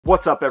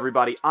What's up,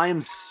 everybody? I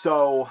am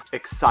so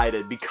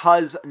excited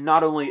because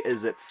not only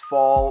is it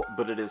fall,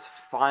 but it is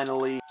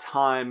finally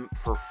time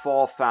for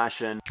fall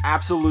fashion.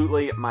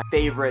 Absolutely my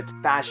favorite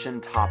fashion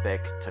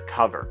topic to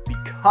cover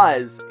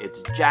because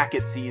it's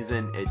jacket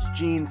season, it's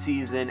jean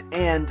season,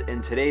 and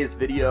in today's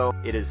video,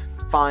 it is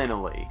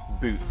finally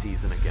boot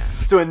season again.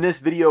 So in this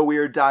video, we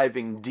are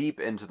diving deep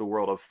into the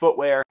world of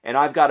footwear, and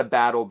I've got a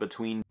battle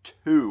between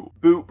two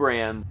boot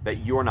brands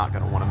that you're not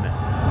gonna wanna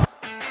miss.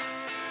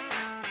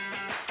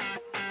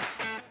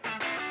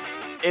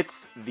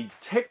 It's the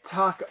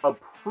TikTok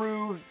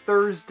approved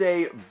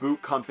Thursday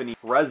Boot Company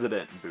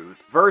President boot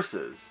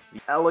versus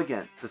the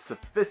elegant, the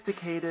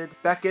sophisticated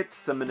Beckett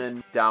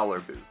Simonon Dowler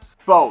boots.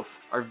 Both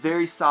are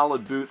very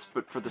solid boots,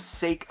 but for the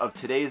sake of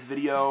today's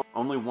video,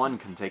 only one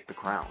can take the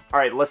crown. All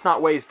right, let's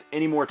not waste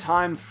any more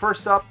time.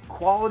 First up,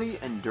 quality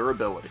and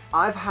durability.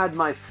 I've had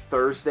my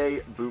Thursday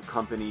Boot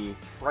Company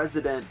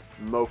President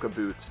Mocha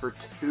boots for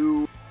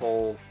 2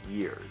 whole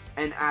years.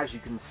 And as you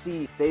can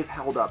see, they've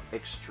held up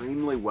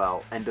extremely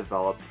well and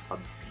developed a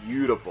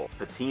beautiful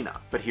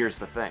patina. But here's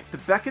the thing. The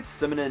Beckett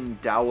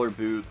Simonon Dowler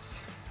boots,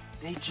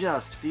 they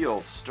just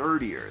feel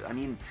sturdier. I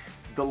mean,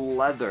 the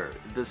leather,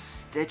 the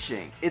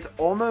stitching, it's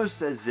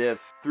almost as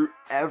if through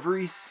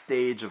every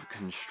stage of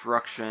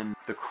construction,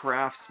 the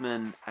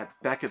craftsmen at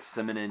Beckett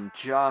Simonon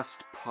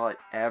just put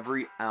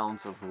every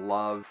ounce of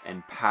love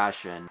and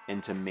passion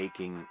into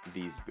making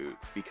these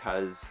boots,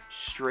 because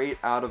straight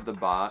out of the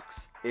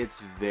box,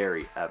 it's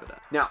very evident.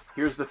 Now,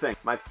 here's the thing.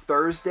 My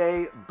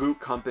Thursday Boot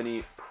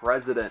Company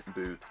President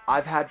boots,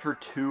 I've had for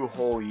 2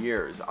 whole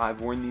years. I've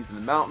worn these in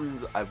the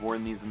mountains, I've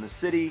worn these in the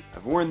city,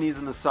 I've worn these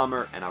in the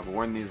summer, and I've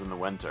worn these in the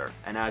winter.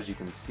 And as you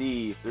can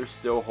see, they're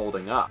still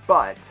holding up.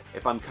 But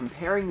if I'm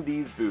comparing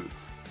these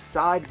boots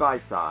side by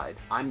side,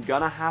 I'm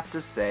gonna have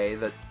to say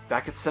that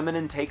Beckett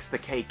Simonon takes the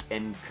cake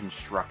in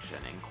construction,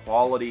 in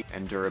quality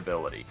and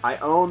durability. I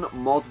own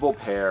multiple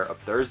pair of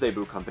Thursday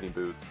Boot Company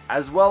boots,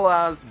 as well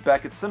as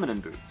Beckett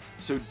Simonon boots.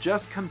 So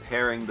just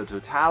comparing the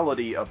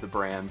totality of the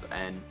brands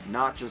and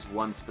not just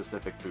one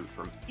specific boot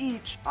from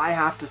each, I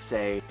have to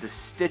say the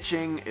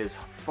stitching is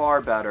far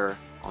better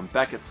on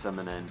Beckett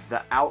Simonon.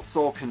 The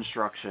outsole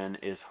construction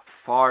is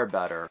far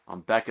better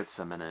on Beckett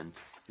Simonon.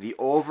 The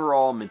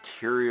overall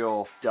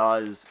material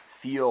does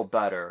feel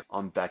better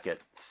on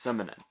Beckett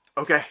Simonon.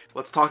 Okay,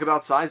 let's talk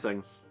about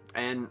sizing.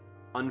 And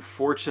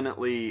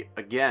unfortunately,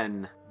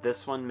 again,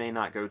 this one may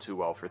not go too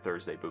well for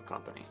Thursday Boot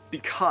Company.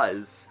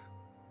 Because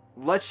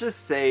let's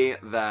just say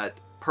that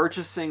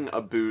purchasing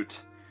a boot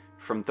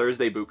from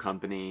Thursday Boot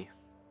Company,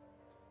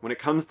 when it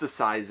comes to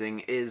sizing,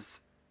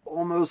 is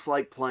almost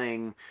like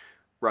playing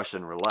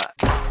Russian roulette.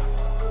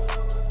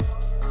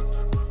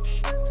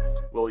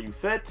 Will you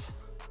fit?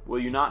 Will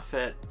you not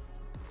fit?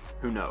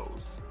 Who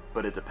knows?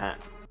 But it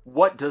depends.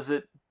 What does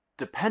it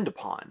depend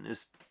upon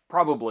is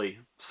probably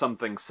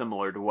something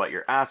similar to what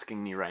you're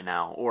asking me right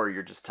now, or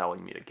you're just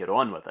telling me to get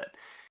on with it.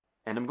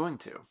 And I'm going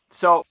to.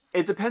 So,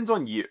 it depends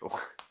on you.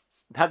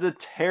 That's a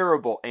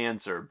terrible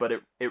answer, but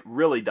it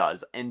really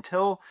does.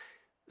 Until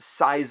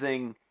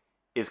sizing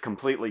is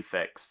completely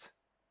fixed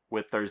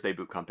with Thursday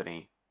Boot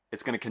Company,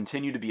 it's going to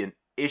continue to be an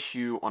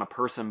issue on a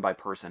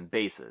person-by-person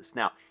basis.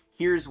 Now,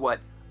 here's what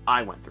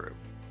I went through.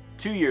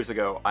 2 years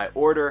ago, I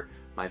order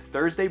my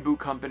Thursday Boot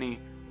Company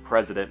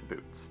President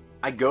boots.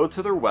 I go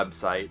to their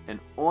website, and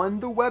on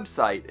the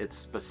website, it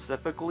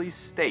specifically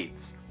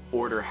states,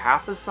 order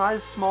half a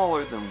size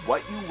smaller than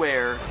what you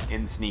wear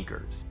in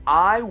sneakers.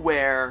 I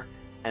wear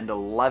an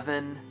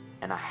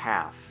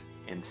 11.5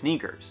 in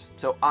sneakers.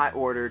 So I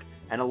ordered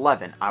an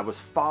 11. I was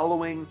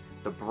following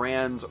the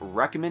brand's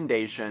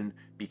recommendation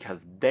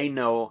because they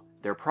know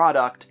their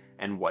product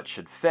and what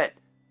should fit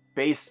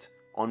based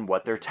on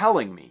what they're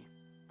telling me,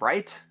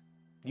 right?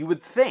 You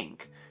would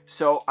think.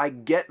 So I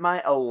get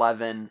my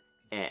 11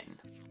 in.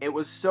 It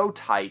was so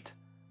tight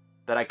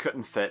that I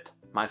couldn't fit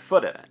my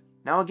foot in it.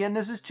 Now again,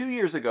 this is 2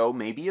 years ago.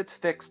 Maybe it's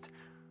fixed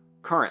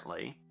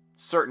currently.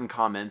 Certain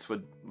comments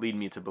would lead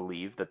me to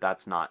believe that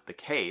that's not the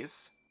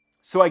case.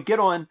 So I get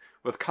on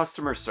with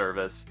customer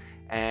service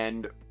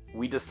and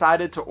we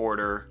decided to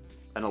order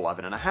an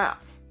 11.5.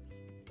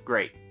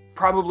 Great.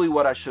 Probably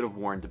what I should have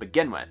worn to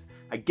begin with.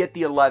 I get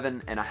the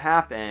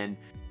 11.5 in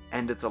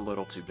and it's a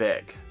little too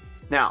big.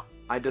 Now,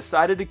 I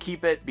decided to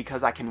keep it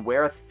because I can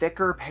wear a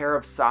thicker pair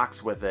of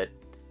socks with it,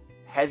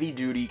 heavy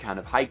duty kind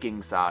of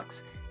hiking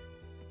socks,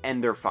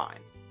 and they're fine.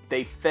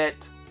 They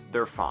fit,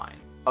 they're fine.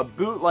 A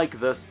boot like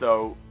this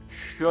though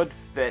should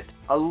fit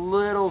a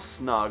little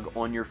snug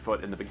on your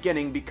foot in the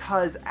beginning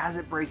because as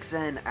it breaks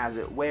in, as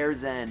it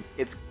wears in,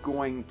 it's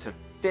going to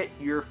fit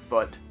your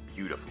foot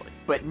beautifully.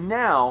 But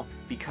now,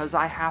 because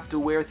I have to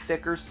wear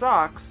thicker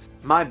socks,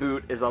 my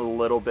boot is a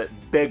little bit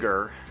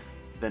bigger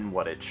than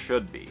what it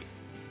should be.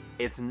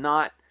 It's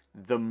not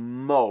the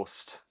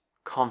most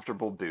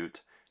comfortable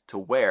boot to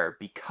wear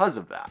because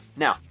of that.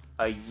 Now,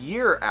 a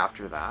year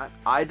after that,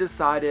 I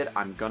decided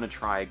I'm gonna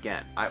try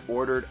again. I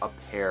ordered a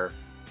pair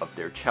of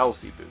their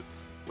Chelsea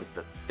boots with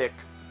the thick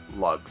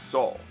lug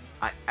sole.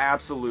 I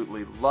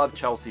absolutely love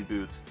Chelsea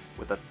boots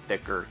with a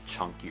thicker,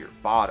 chunkier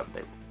bottom.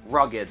 They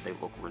rugged, they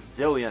look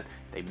resilient,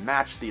 they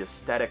match the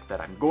aesthetic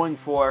that I'm going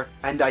for,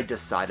 and I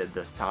decided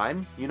this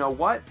time, you know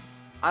what?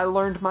 I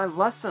learned my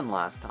lesson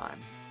last time.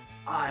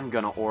 I'm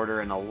gonna order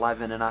an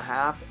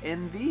 11.5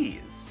 in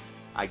these.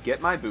 I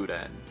get my boot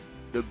in.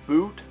 The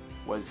boot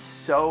was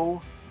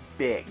so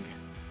big,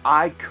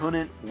 I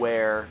couldn't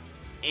wear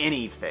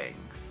anything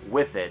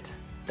with it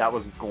that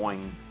was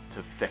going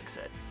to fix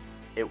it.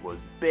 It was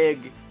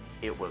big,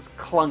 it was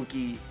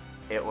clunky,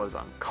 it was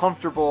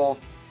uncomfortable,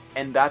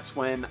 and that's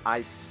when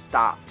I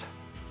stopped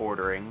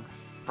ordering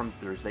from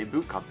Thursday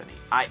Boot Company.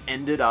 I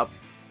ended up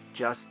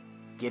just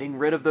getting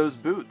rid of those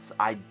boots.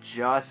 I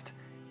just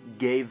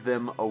gave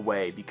them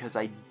away because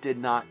I did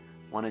not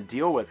want to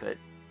deal with it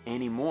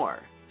anymore.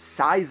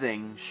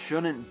 Sizing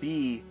shouldn't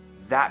be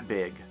that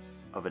big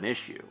of an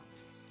issue.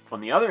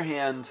 On the other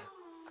hand,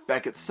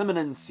 Beckett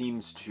Simonon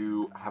seems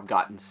to have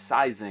gotten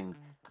sizing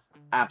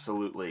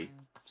absolutely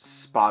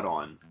spot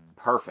on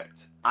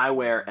perfect. I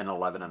wear an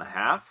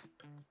 11.5.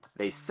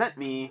 They sent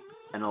me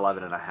an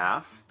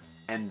 11.5,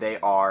 and they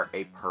are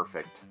a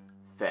perfect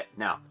fit.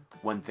 Now,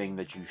 one thing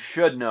that you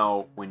should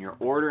know when you're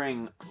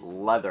ordering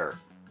leather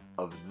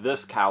of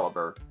this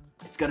caliber,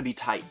 it's gonna be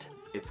tight.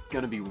 It's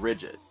gonna be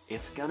rigid.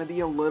 It's gonna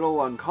be a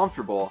little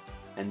uncomfortable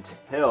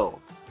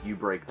until you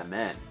break them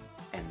in,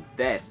 and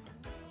then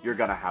you're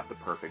gonna have the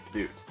perfect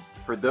boot.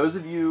 For those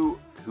of you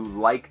who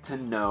like to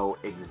know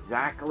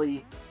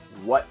exactly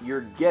what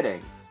you're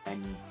getting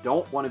and you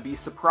don't want to be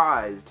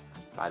surprised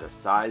by the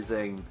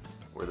sizing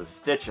or the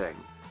stitching,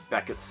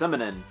 Beckett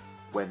Simonon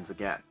wins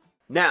again.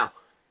 Now,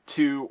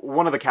 to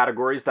one of the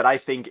categories that I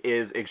think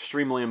is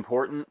extremely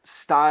important,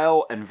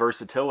 style and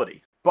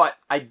versatility. But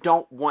I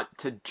don't want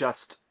to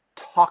just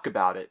talk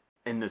about it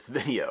in this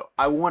video.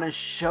 I want to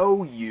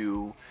show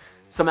you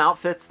some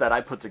outfits that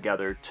I put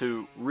together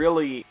to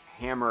really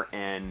hammer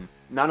in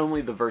not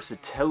only the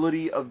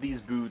versatility of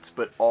these boots,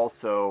 but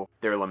also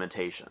their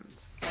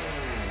limitations.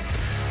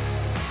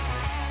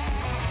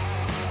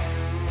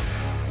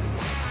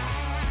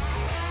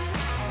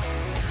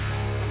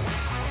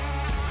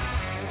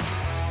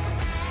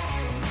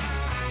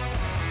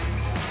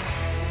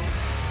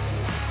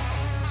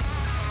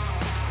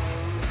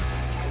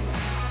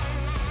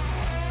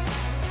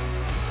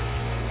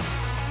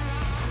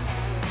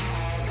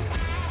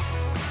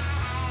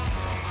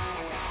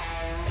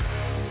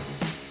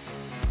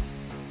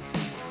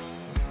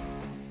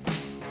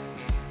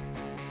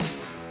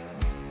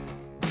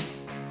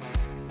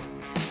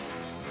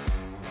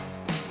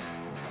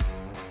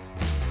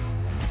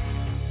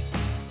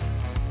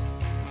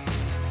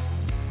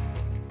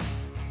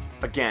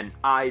 Again,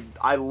 I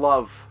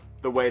love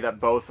the way that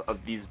both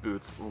of these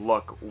boots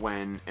look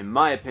when, in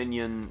my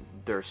opinion,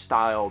 they're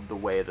styled the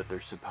way that they're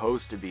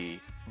supposed to be.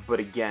 But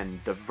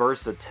again, the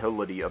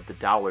versatility of the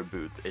Dowler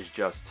boots is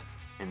just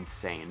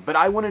insane. But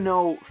I want to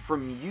know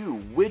from you,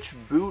 which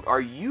boot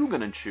are you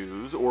going to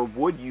choose, or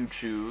would you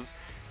choose,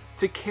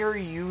 to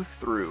carry you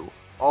through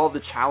all the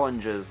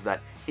challenges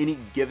that any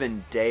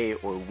given day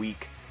or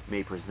week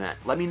may present?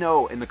 Let me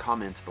know in the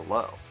comments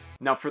below.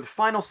 Now, for the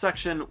final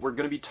section, we're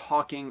going to be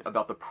talking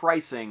about the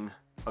pricing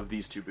of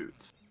these two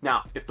boots.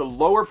 Now, if the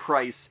lower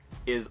price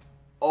is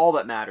all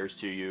that matters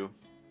to you,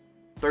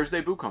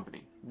 Thursday Boot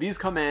Company. These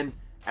come in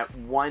at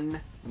 $199.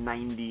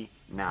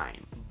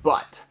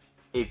 But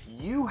if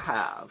you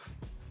have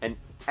an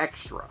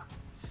extra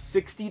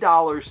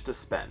 $60 to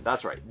spend,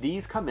 that's right,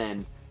 these come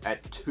in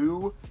at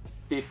 $259.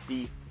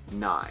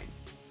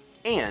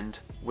 And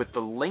with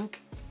the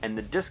link and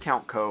the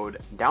discount code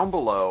down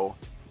below,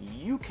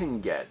 you can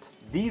get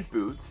these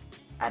boots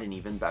at an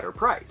even better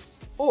price,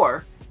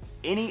 or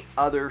any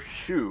other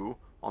shoe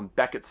on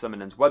Beckett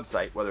Simonon's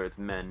website, whether it's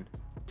men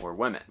or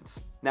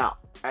women's. Now,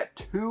 at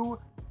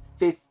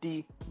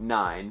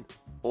 $259,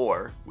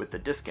 or with the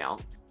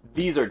discount,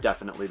 these are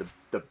definitely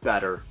the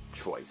better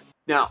choice.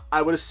 Now,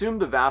 I would assume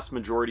the vast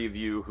majority of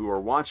you who are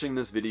watching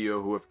this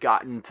video who have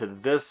gotten to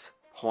this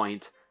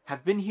point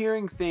have been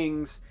hearing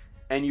things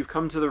and you've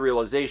come to the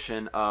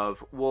realization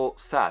of, well,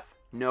 Seth,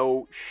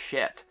 no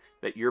shit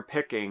that you're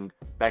picking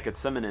Beckett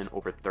Simonon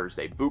over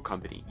Thursday Boot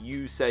Company.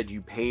 You said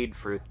you paid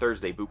for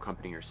Thursday Boot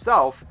Company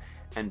yourself,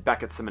 and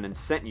Beckett Simonon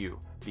sent you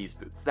these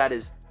boots. That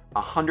is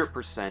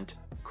 100%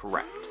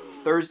 correct.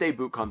 Thursday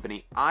Boot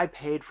Company, I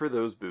paid for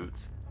those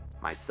boots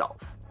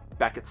myself.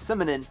 Beckett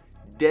Simonon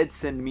did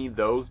send me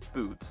those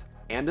boots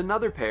and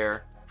another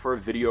pair for a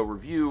video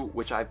review,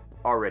 which I've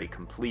already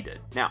completed.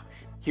 Now,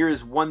 here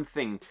is one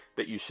thing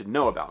that you should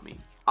know about me.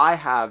 I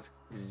have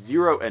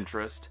zero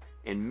interest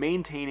in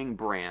maintaining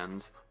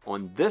brands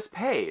on this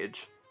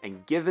page,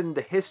 and given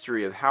the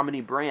history of how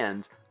many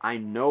brands I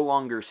no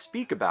longer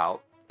speak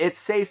about, it's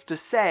safe to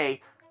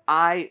say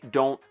I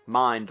don't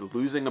mind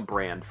losing a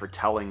brand for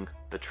telling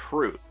the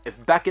truth.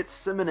 If Beckett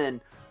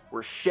Simonon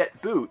were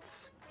shit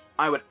boots,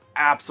 I would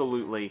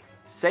absolutely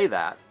say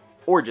that,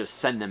 or just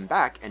send them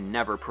back and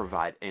never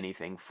provide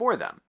anything for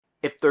them.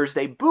 If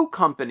Thursday Boot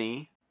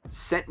Company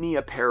sent me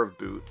a pair of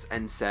boots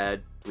and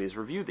said, please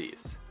review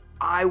these,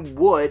 I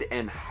would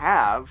and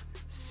have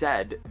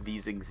said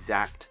these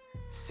exact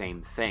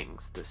same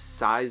things. The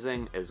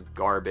sizing is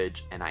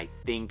garbage, and I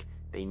think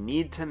they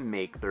need to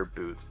make their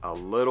boots a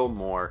little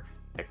more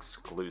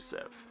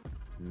exclusive.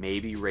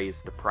 Maybe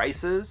raise the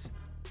prices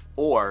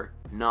or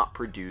not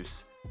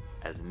produce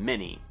as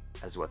many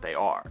as what they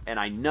are. And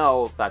I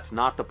know that's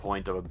not the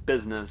point of a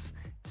business,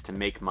 it's to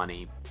make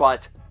money,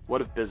 but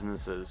what if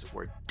businesses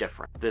were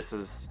different? This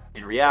is,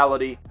 in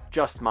reality,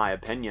 just my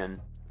opinion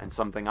and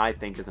something I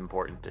think is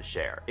important to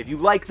share. If you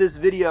like this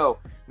video,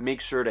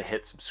 make sure to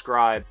hit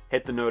subscribe,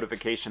 hit the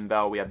notification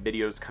bell. We have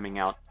videos coming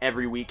out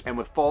every week, and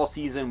with fall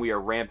season, we are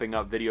ramping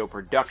up video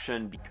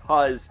production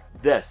because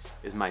this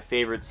is my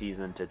favorite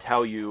season to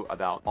tell you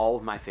about all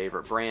of my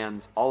favorite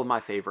brands, all of my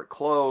favorite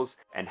clothes,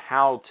 and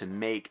how to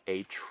make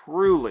a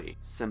truly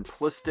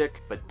simplistic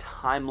but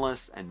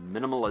timeless and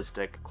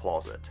minimalistic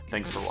closet.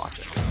 Thanks for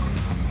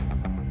watching.